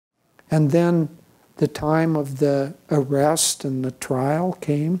And then the time of the arrest and the trial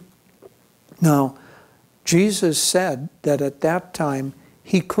came. Now, Jesus said that at that time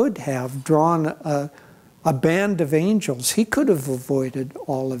he could have drawn a band of angels. He could have avoided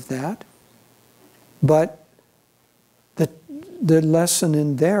all of that. But the lesson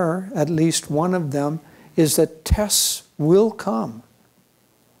in there, at least one of them, is that tests will come.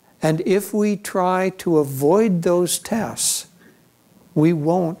 And if we try to avoid those tests, we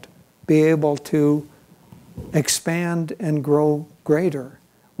won't be able to expand and grow greater.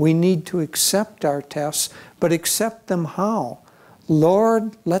 We need to accept our tests, but accept them how?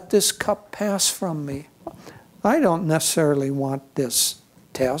 Lord, let this cup pass from me. I don't necessarily want this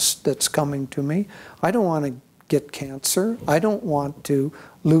test that's coming to me. I don't want to get cancer. I don't want to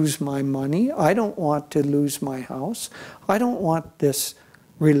lose my money. I don't want to lose my house. I don't want this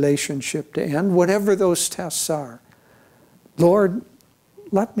relationship to end, whatever those tests are. Lord,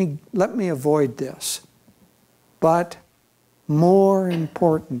 let me avoid this. But more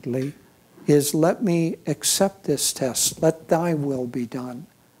importantly is let me accept this test. Let thy will be done.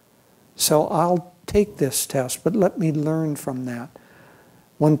 So I'll take this test, but let me learn from that.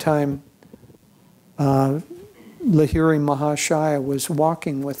 One time, Lahiri Mahasaya was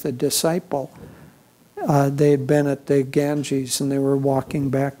walking with a disciple. They had been at the Ganges and they were walking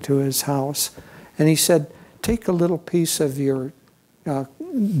back to his house. And he said, take a little piece of your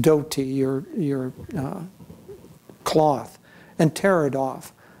dhoti, your cloth, and tear it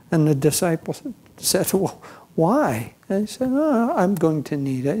off. And the disciple said, well, why? And he said, oh, I'm going to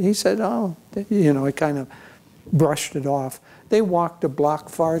need it. He said, oh, you know, he kind of brushed it off. They walked a block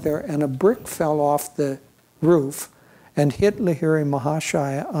farther and a brick fell off the roof and hit Lahiri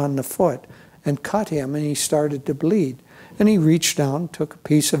Mahasaya on the foot and cut him, and he started to bleed. And he reached down, took a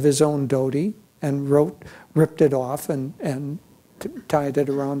piece of his own dhoti and ripped it off and tied it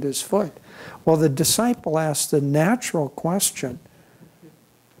around his foot. Well, the disciple asked the natural question,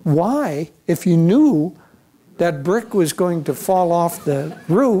 why, if you knew that brick was going to fall off the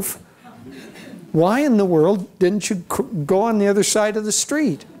roof, why in the world didn't you go on the other side of the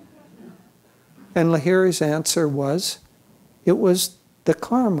street? And Lahiri's answer was, it was the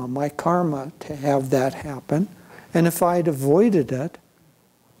karma, my karma, to have that happen. And if I'd avoided it,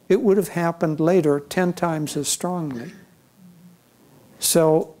 it would have happened later 10 times as strongly.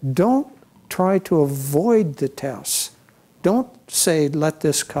 So don't try to avoid the tests. Don't say, let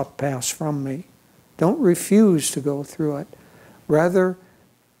this cup pass from me. Don't refuse to go through it. Rather,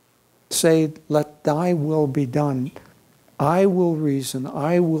 say, let thy will be done. I will reason,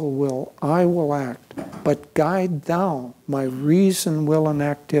 I will act, but guide thou my reason, will, and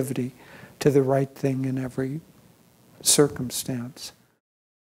activity to the right thing in every circumstance.